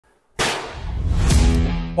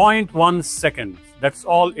0.1 seconds. That's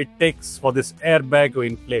all it takes for this airbag to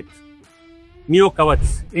inflate. Neo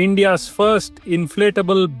Kavach, India's first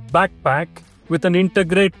inflatable backpack with an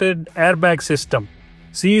integrated airbag system.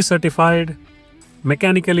 CE certified,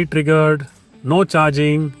 mechanically triggered, no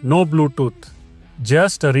charging, no Bluetooth.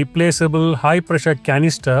 Just a replaceable high-pressure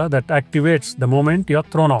canister that activates the moment you're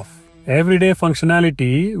thrown off. Everyday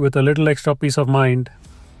functionality with a little extra peace of mind.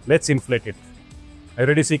 Let's inflate it. Are you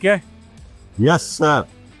ready, CK? Yes, sir.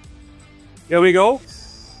 Here we go.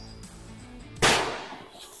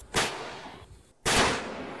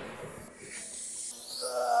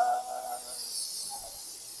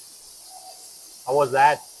 How was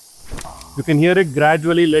that? You can hear it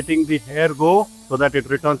gradually letting the hair go so that it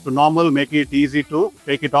returns to normal, make it easy to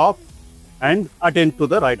take it off and attend to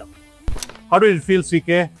the rider. How did it feel,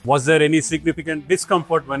 CK? Was there any significant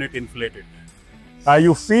discomfort when it inflated?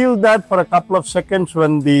 You feel that for a couple of seconds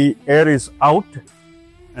when the air is out,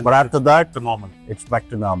 but after that, normal. It's back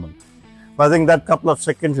to normal. But I think that couple of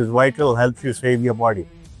seconds is vital, helps you save your body.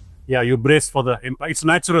 Yeah, you brace for the impact. It's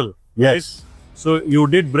natural. Yes. Right? So you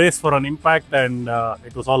did brace for an impact and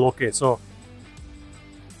it was all okay. So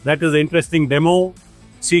that is an interesting demo.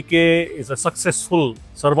 CK is a successful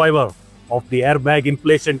survivor of the airbag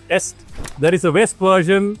inflation test. There is a vest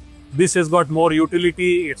version. This has got more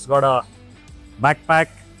utility. It's got a backpack,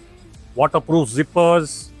 waterproof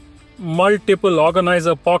zippers, multiple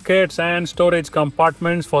organizer pockets and storage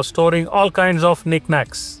compartments for storing all kinds of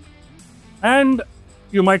knickknacks. And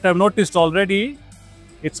you might have noticed already,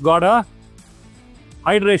 it's got a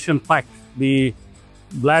hydration pack. The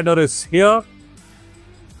bladder is here.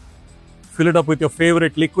 Fill it up with your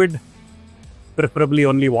favorite liquid, preferably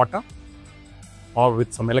only water or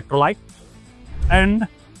with some electrolyte. And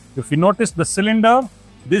if you notice the cylinder,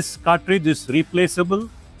 this cartridge is replaceable.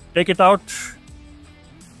 Take it out,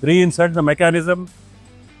 reinsert the mechanism,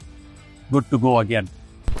 good to go again.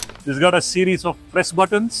 It's got a series of press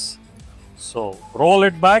buttons. So roll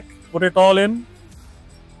it back, put it all in.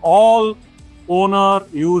 All owner,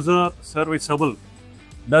 user, serviceable.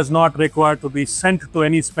 Does not require to be sent to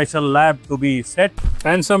any special lab to be set.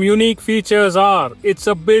 And some unique features are, it's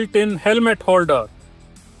a built-in helmet holder.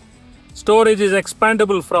 Storage is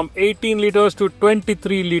expandable from 18 liters to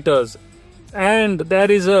 23 liters. And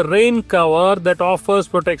there is a rain cover that offers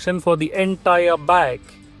protection for the entire bag.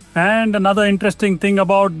 And another interesting thing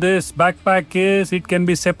about this backpack is it can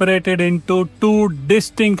be separated into two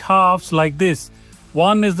distinct halves like this.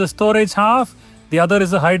 One is the storage half, the other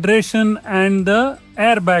is the hydration and the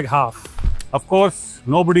airbag half. Of course,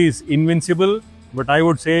 nobody is invincible, but I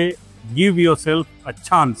would say give yourself a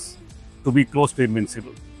chance to be close to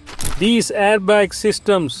invincible. These airbag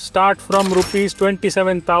systems start from rupees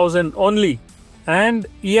 27,000 only, and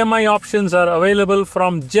EMI options are available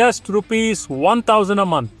from just rupees 1,000 a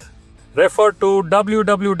month. Refer to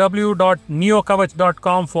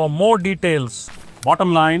www.neokavach.com for more details.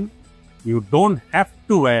 Bottom line, you don't have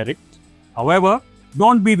to wear it. However,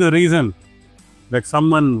 don't be the reason that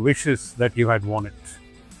someone wishes that you had worn it.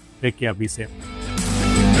 Take care, be safe.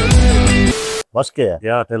 Baske?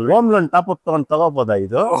 Yeah, tell me. Home loan tapos on taga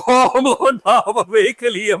ido. Home loan,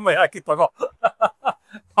 vehicle EMI,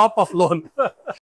 top of loan.